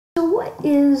So what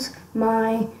is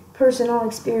my personal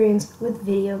experience with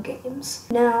video games?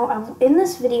 Now, in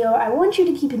this video, I want you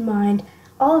to keep in mind,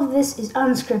 all of this is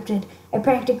unscripted. I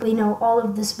practically know all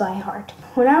of this by heart.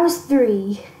 When I was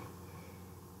 3,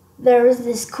 there was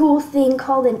this cool thing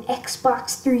called an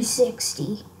Xbox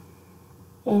 360.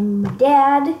 And my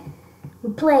dad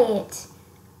would play it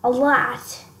a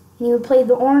lot. And he would play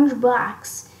the orange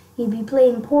box. He'd be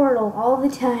playing Portal all the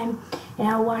time. And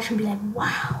I would watch him be like,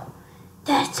 wow.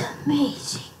 That's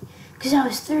amazing. Because I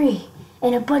was 3,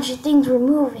 and a bunch of things were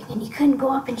moving, and you couldn't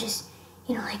go up and just,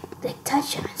 like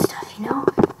touch them and stuff,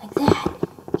 like that.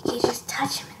 You could just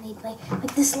touch them, and they'd like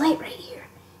this light right here.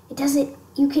 It doesn't,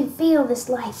 you can feel this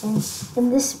light, and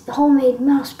this homemade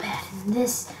mouse pad, and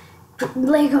this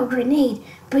Lego grenade,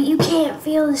 but you can't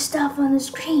feel the stuff on the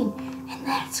screen, and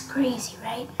that's crazy,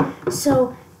 right?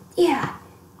 So, yeah.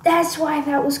 That's why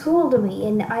that was cool to me,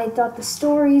 and I thought the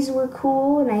stories were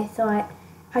cool, and I thought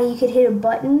how you could hit a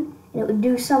button and it would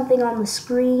do something on the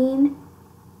screen.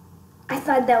 I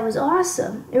thought that was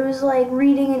awesome. It was like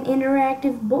reading an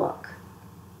interactive book,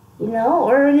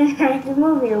 or an interactive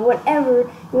movie, or whatever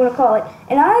you want to call it.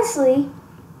 And honestly,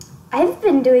 I've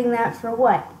been doing that for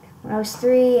what? When I was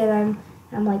 3, and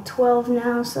I'm like 12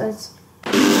 now, so it's...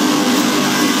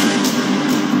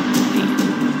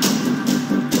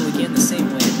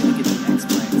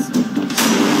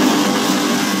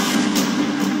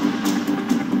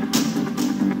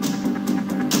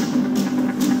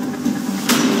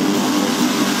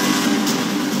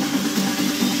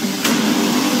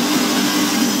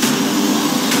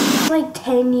 like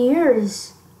 10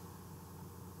 years,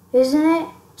 isn't it?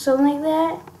 Something like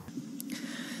that?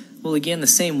 Well, again, the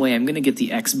same way, I'm gonna get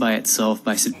the X by itself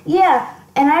by... Yeah,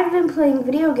 and I've been playing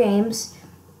video games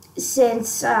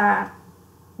since, 3,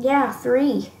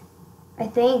 I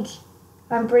think.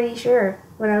 I'm pretty sure,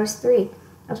 when I was 3.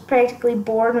 I was practically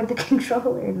born with the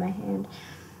controller in my hand.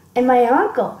 And my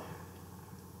uncle,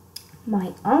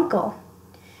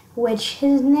 which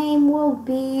his name will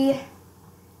be...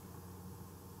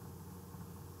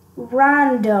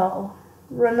 Ronaldo.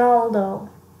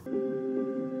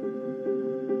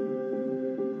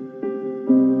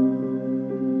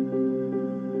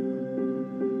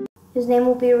 His name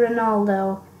will be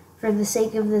Ronaldo for the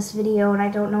sake of this video, and I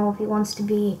don't know if he wants to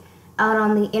be out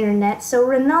on the internet. So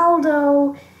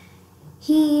Ronaldo,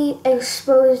 he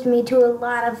exposed me to a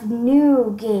lot of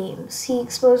new games. He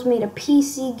exposed me to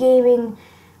PC gaming,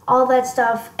 all that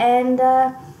stuff, and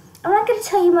I'm not going to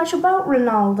tell you much about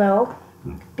Ronaldo,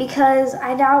 because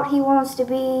I doubt he wants to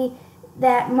be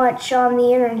that much on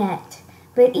the internet.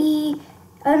 But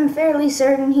I'm fairly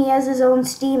certain he has his own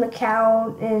Steam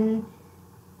account, and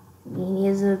he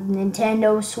has a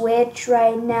Nintendo Switch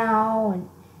right now, and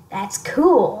that's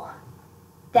cool.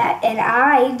 And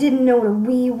I didn't know what a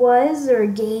Wii was, or a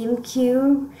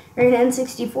GameCube, or an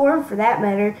N64 for that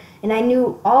matter, and I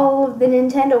knew all of the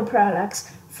Nintendo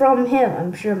products from him.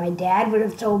 I'm sure my dad would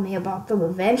have told me about them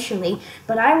eventually,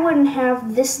 but I wouldn't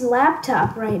have this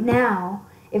laptop right now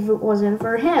if it wasn't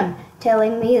for him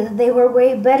telling me that they were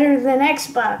way better than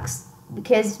Xbox,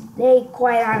 because they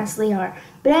quite honestly are.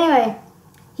 But anyway,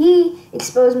 he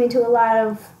exposed me to a lot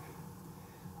of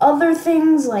other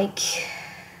things like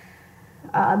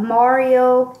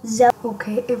Mario, Zelda.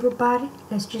 Okay, everybody,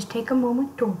 let's just take a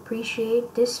moment to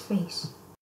appreciate this face.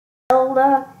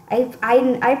 Zelda.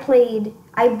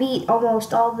 I beat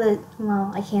almost all the,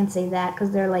 well, I can't say that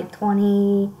because they're like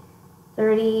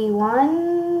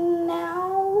 31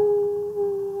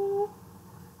 now?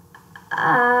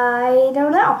 I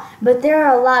don't know. But there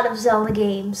are a lot of Zelda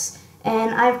games,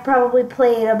 and I've probably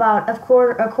played about a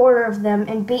quarter of them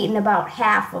and beaten about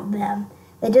half of them.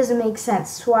 That doesn't make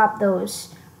sense. Swap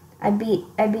those. I beat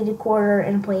a quarter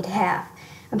and played half.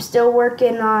 I'm still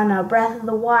working on Breath of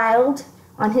the Wild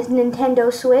on his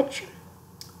Nintendo Switch.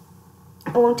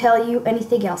 I won't tell you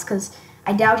anything else because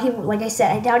I doubt he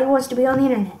wants to be on the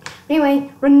internet. But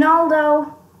anyway,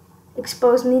 Ronaldo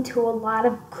exposed me to a lot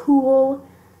of cool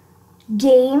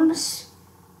games,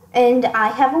 and I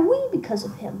have a Wii because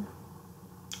of him.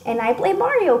 And I play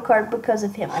Mario Kart because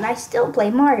of him, and I still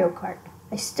play Mario Kart.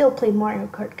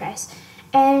 Guys.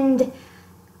 And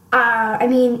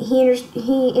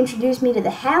he introduced me to the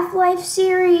Half-Life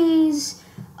series.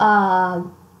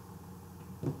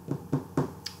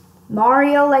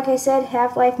 Mario, like I said,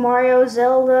 Half-Life, Mario,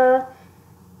 Zelda.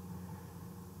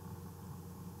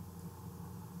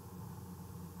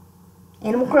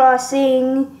 Animal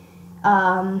Crossing,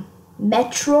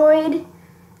 Metroid.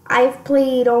 I've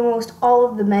played almost all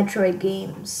of the Metroid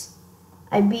games.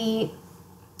 I beat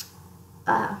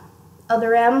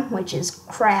Other M, which is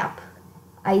crap.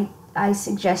 I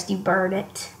suggest you burn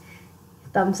it.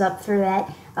 thumbs up for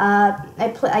that.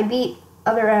 I beat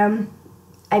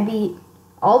I beat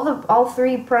all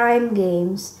 3 Prime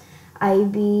games. I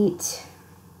beat,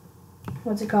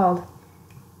 what's it called?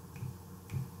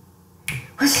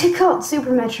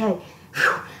 Super Metroid.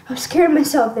 Whew, I'm scared of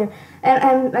myself there.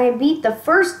 And I beat the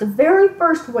very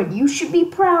first one. You should be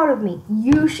proud of me.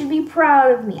 You should be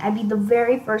proud of me. I beat the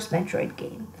very first Metroid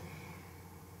game.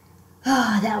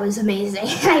 Oh, that was amazing.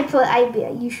 I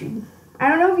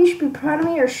don't know if you should be proud of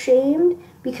me or shamed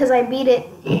because I beat it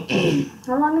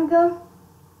how long ago?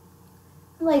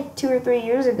 Like 2 or 3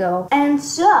 years ago. And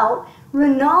so,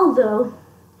 Ronaldo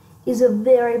is a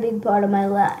very big part of my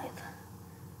life.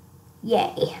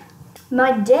 Yay.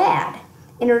 My dad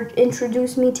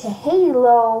introduced me to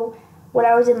Halo when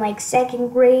I was in like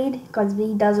 2nd grade because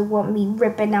he doesn't want me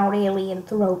ripping out alien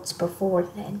throats before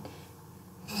then.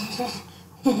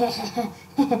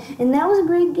 And that was a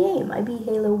great game. I beat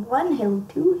Halo 1, Halo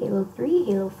 2, Halo 3,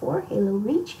 Halo 4, Halo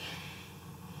Reach,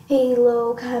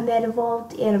 Halo Combat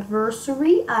Evolved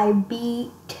Anniversary. I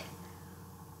beat,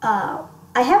 I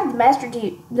have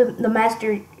the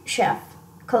Master Chef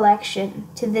collection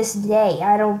to this day.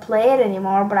 I don't play it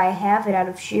anymore, but I have it out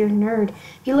of sheer nerd.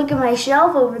 If you look at my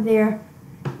shelf over there,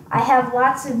 I have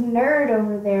lots of nerd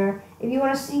over there. If you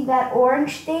want to see that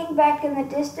orange thing back in the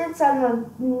distance on the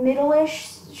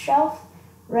middle-ish shelf,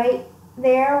 right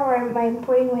there where I'm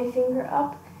pointing my finger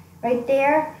up, right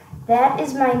there, that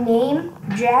is my name,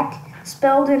 Jack,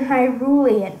 spelled in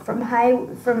Hyrulean,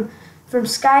 from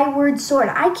Skyward Sword.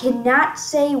 I cannot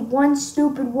say one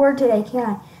stupid word today, can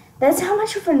I? That's how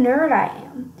much of a nerd I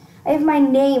am. I have my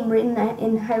name written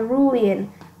in Hyrulean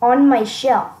on my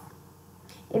shelf.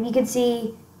 If you can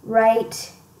see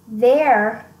right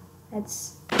there,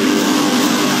 that's...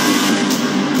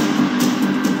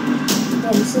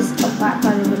 Yeah, this is a lot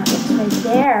harder than it's right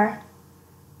there.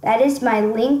 That is my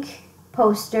Link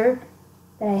poster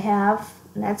that I have,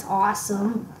 and that's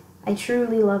awesome. I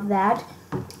truly love that.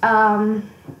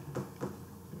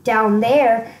 Down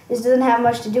there, this doesn't have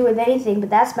much to do with anything,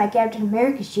 but that's my Captain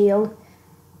America shield.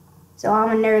 So I'm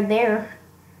a nerd there.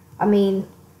 I mean,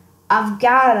 I've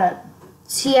got a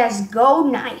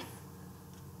CSGO knife.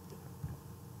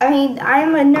 I mean,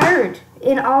 I'm a nerd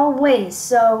in all ways.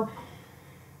 So,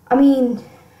 I mean,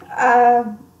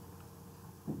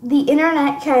 the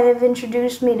internet kind of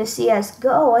introduced me to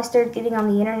CSGO. I started getting on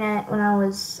the internet when I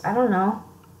was, I don't know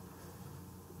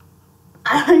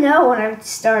when I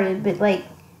started, but like,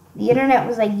 the internet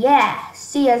was like, yeah,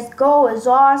 CSGO is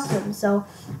awesome. So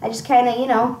I just kind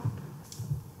of,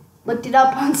 looked it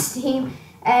up on Steam.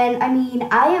 And I mean,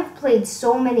 I have played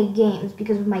so many games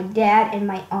because of my dad and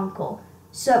my uncle.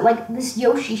 So like this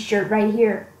Yoshi shirt right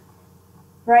here.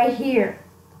 Right here.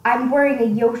 I'm wearing a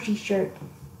Yoshi shirt.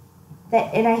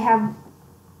 And I have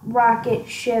rocket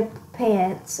ship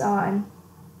pants on.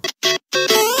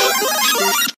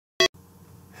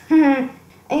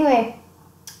 Anyway,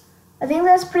 I think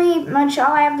that's pretty much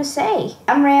all I have to say.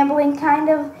 I'm rambling, kind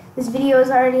of. This video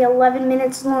is already 11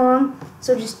 minutes long,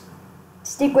 so just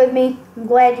stick with me. I'm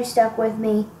glad you stuck with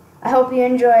me. I hope you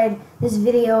enjoyed this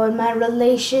video and my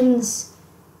relations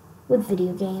with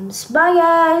video games. Bye,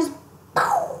 guys!